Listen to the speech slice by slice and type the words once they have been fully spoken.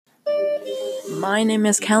My name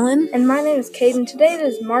is Kellen. And my name is Caden. Today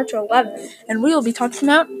is March 11th. And we will be talking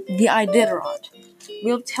about the Iditarod.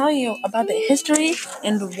 We'll tell you about the history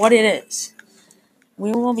and what it is.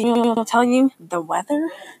 We will be tell you the weather,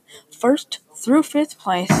 1st through 5th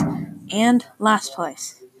place, and last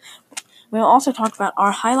place. We'll also talk about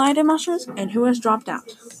our highlighted mushers and who has dropped out.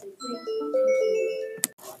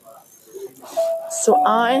 So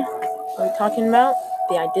I will be talking about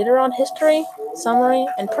the Iditarod history, summary,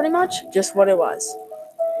 and pretty much just what it was.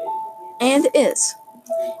 And is.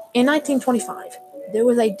 In 1925, there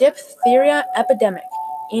was a diphtheria epidemic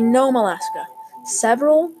in Nome, Alaska.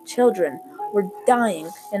 Several children were dying,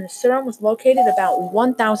 and the serum was located about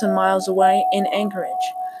 1,000 miles away in Anchorage.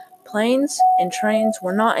 Planes and trains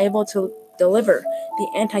were not able to deliver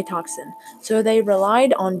the antitoxin, so they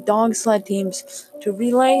relied on dog sled teams to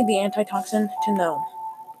relay the antitoxin to Nome.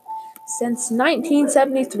 Since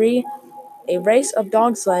 1973, a race of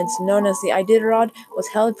dog sleds known as the Iditarod was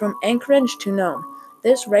held from Anchorage to Nome.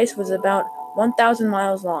 This race was about 1,000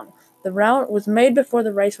 miles long. The route was made before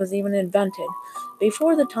the race was even invented.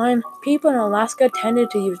 Before the time, people in Alaska tended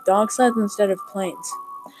to use dog sleds instead of planes.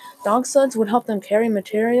 Dog sleds would help them carry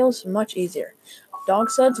materials much easier. Dog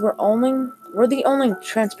sleds were the only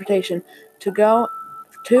transportation to go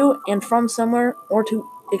to and from somewhere or to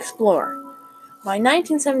explore. By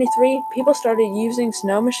 1973, people started using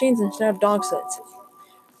snow machines instead of dog sleds.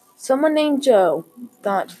 Someone named Joe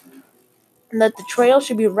thought that the trail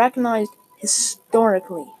should be recognized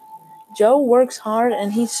historically. Joe works hard,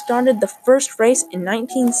 and he started the first race in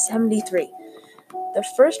 1973. The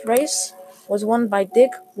first race was won by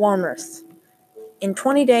Dick Warmers in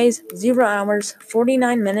 20 days, 0 hours,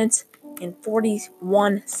 49 minutes, and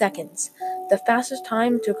 41 seconds. The fastest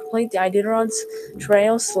time to complete the Iditarod's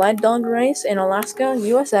Trail sled dog race in Alaska,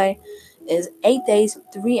 USA, is 8 days,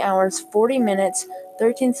 3 hours, 40 minutes,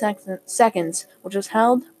 13 seconds, which was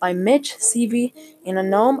held by Mitch Seavey in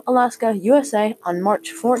Nome, Alaska, USA on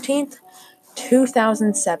March 14th,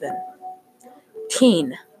 2007.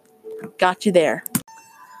 Teen. Got you there.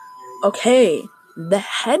 Okay, the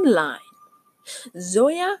headline.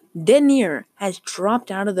 Zoya Denier has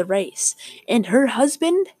dropped out of the race, and her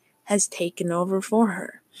husband has taken over for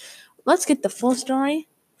her. Let's get the full story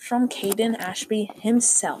from Caden Ashby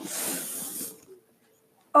himself.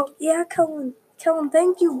 Oh, yeah, Kellen,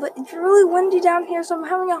 thank you, but it's really windy down here, so I'm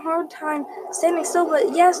having a hard time standing still.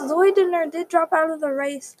 But yes, Zoe Dinner did drop out of the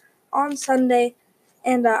race on Sunday,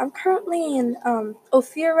 and I'm currently in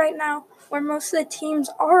Ophir right now, where most of the teams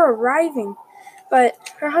are arriving. But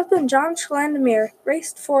her husband, John Schlandemir,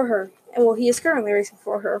 raced for her, and well, he is currently racing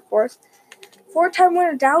for her, of course. 4-time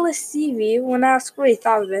winner Dallas Seavey, when asked what he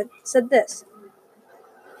thought of it, said this: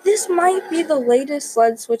 "This might be the latest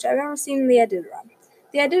sled switch I've ever seen in the Iditarod.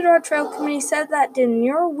 The Iditarod Trail Committee said that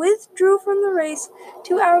Denier withdrew from the race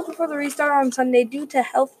 2 hours before the restart on Sunday due to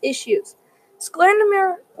health issues.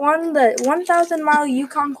 Schlandemir won the 1,000-mile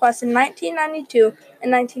Yukon Quest in 1992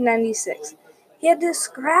 and 1996. He had to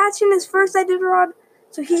scratch in his first Iditarod,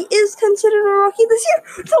 so he is considered a rookie this year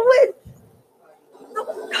to win."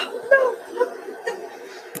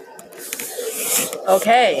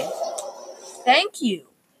 Okay. Thank you,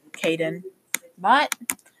 Caden. But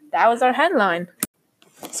that was our headline.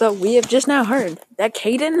 So we have just now heard that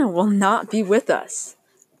Caden will not be with us,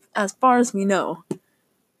 as far as we know.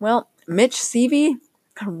 Well, Mitch Seavey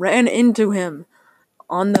ran into him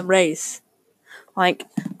on the race.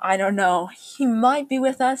 I don't know. He might be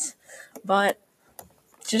with us, but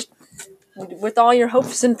just with all your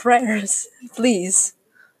hopes and prayers, please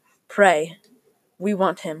pray. We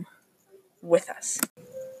want him with us.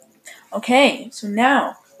 Okay, so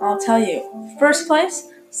now I'll tell you. 1st place,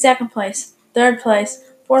 2nd place, 3rd place,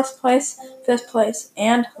 4th place, 5th place,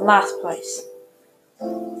 and last place.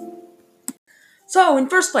 So, in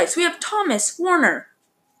 1st place, we have Thomas Warner.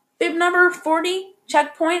 Bib number 40,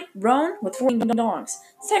 Checkpoint, Roan, with 14 dogs.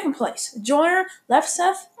 2nd place, Joyer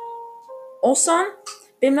Lefseth Olson.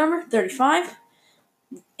 Bib number 35,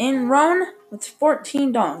 in Roan, with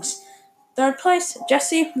 14 dogs. 3rd place,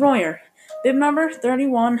 Jesse Royer. Bib number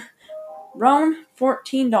 31, Roan,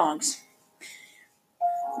 14 dogs.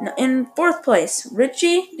 In 4th place,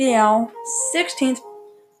 Richie DL, 16th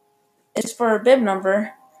is for a bib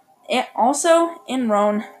number, also in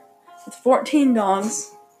Roan, with 14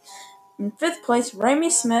 dogs. In 5th place, Ramy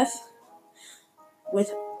Smith,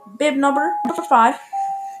 with bib number 5,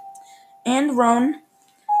 and Roan,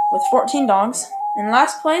 with 14 dogs. In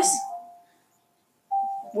last place,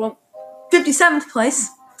 57th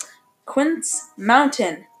place, Quince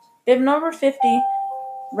Mountain, bib number 50,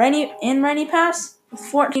 Rainy Pass, with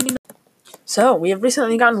 14 dogs. So, we have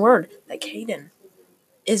recently gotten word that Caden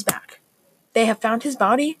is back. they have found his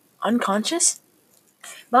body unconscious,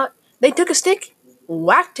 but they took a stick,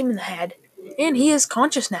 whacked him in the head, and he is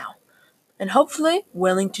conscious now, and hopefully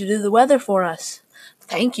willing to do the weather for us.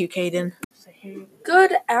 Thank you, Caden.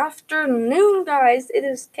 Good afternoon, guys. It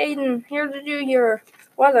is Caden here to do your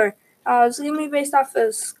weather. It's going to be based off of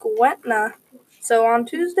Skwentna. So on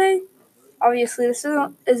Tuesday, obviously this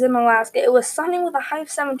is in Alaska. It was sunny with a high of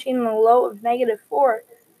 17 and a low of -4.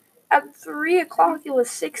 At 3 o'clock, it was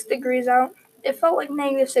 6 degrees out. It felt like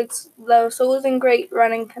 -6 though, so it was in great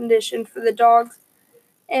running condition for the dogs.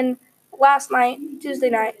 And last night, Tuesday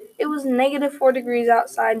night, it was -4 degrees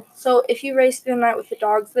outside. So if you raced through the night with the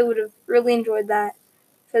dogs, they would have really enjoyed that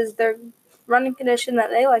because their running condition that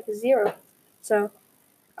they like is 0. So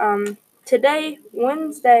today,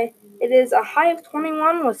 Wednesday, it is a high of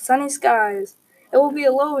 21 with sunny skies. It will be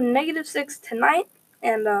a low of -6 tonight,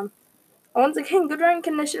 and once again, good running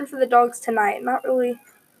condition for the dogs tonight. Not really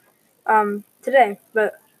today,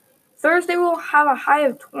 but Thursday we'll have a high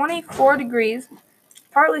of 24 degrees,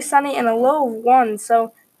 partly sunny, and a low of 1.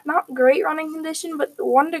 So not great running condition, but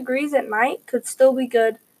 1 degrees at night could still be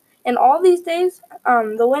good. And all these days,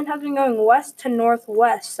 the wind has been going west to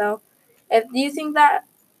northwest. So if you think that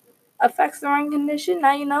affects the running condition,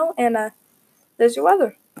 now you know, and there's your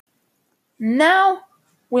weather. Now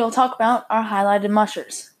we'll talk about our highlighted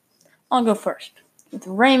mushers. I'll go first with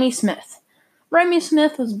Ramey Smith. Ramey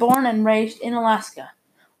Smith was born and raised in Alaska.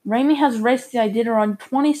 Ramey has raced the Iditarod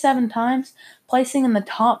 27 times, placing in the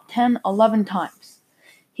top 10 11 times.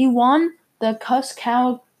 He won the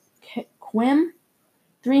Kuskokwim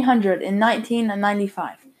 300 in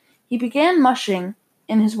 1995. He began mushing,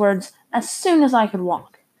 in his words, as soon as I could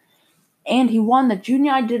walk. And he won the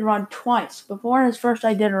Junior Iditarod twice before his first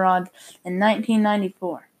Iditarod in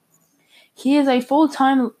 1994. He is a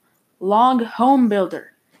full-time log home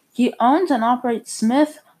builder. He owns and operates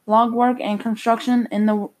Smith Logwork and Construction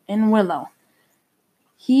in Willow.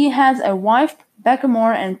 He has a wife, Becca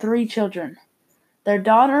Moore, and 3 children. Their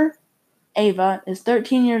daughter, Ava, is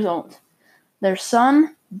 13 years old. Their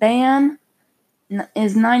son, Ban,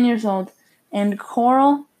 is 9 years old, and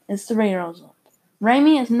Coral is 3 years old.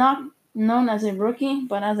 Ramey is not known as a rookie,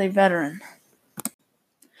 but as a veteran.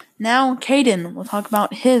 Now, Caden will talk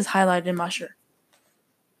about his highlighted musher.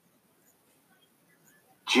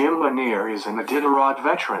 Jim Lanier is an Iditarod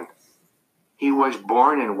veteran. He was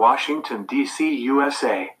born in Washington, D.C.,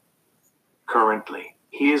 USA. Currently,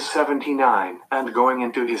 he is 79 and going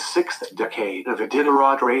into his 6th decade of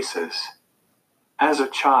Iditarod races. As a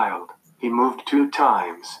child, he moved 2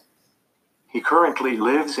 times. He currently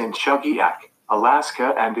lives in Chugiak,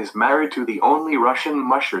 Alaska, and is married to the only Russian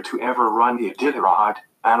musher to ever run the Iditarod,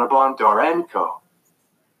 Anna Bondarenko.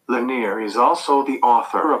 Lanier is also the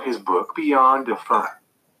author of his book Beyond the Fur.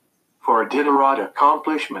 For Iditarod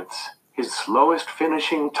accomplishments, his slowest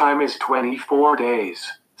finishing time is 24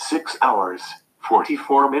 days, 6 hours,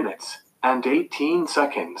 44 minutes, and 18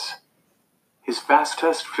 seconds. His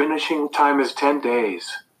fastest finishing time is 10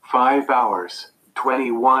 days, 5 hours,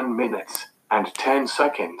 21 minutes, and 10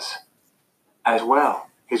 seconds. As well,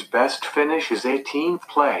 his best finish is 18th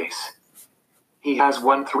place. He has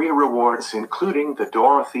won 3 rewards, including the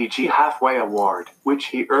Dorothy G. Halfway Award, which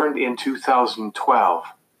he earned in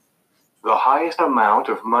 2012. The highest amount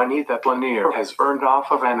of money that Lanier has earned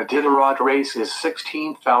off of an Iditarod race is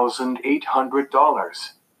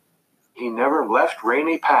 $16,800. He never left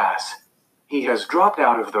Rainy Pass. He has dropped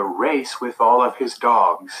out of the race with all of his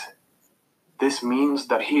dogs. This means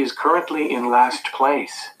that he is currently in last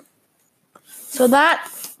place. So that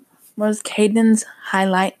was Caden's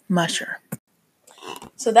highlight musher.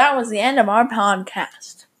 So that was the end of our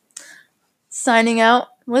podcast. Signing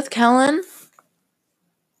out with Kellen.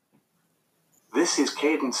 This is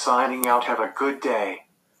Caden signing out. Have a good day.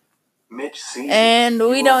 Mitch C. And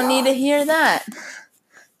we don't need to hear that.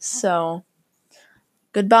 So,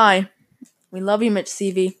 goodbye. We love you, Mitch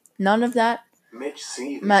CV. None of that Mitch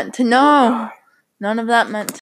C. meant to know. None of that meant to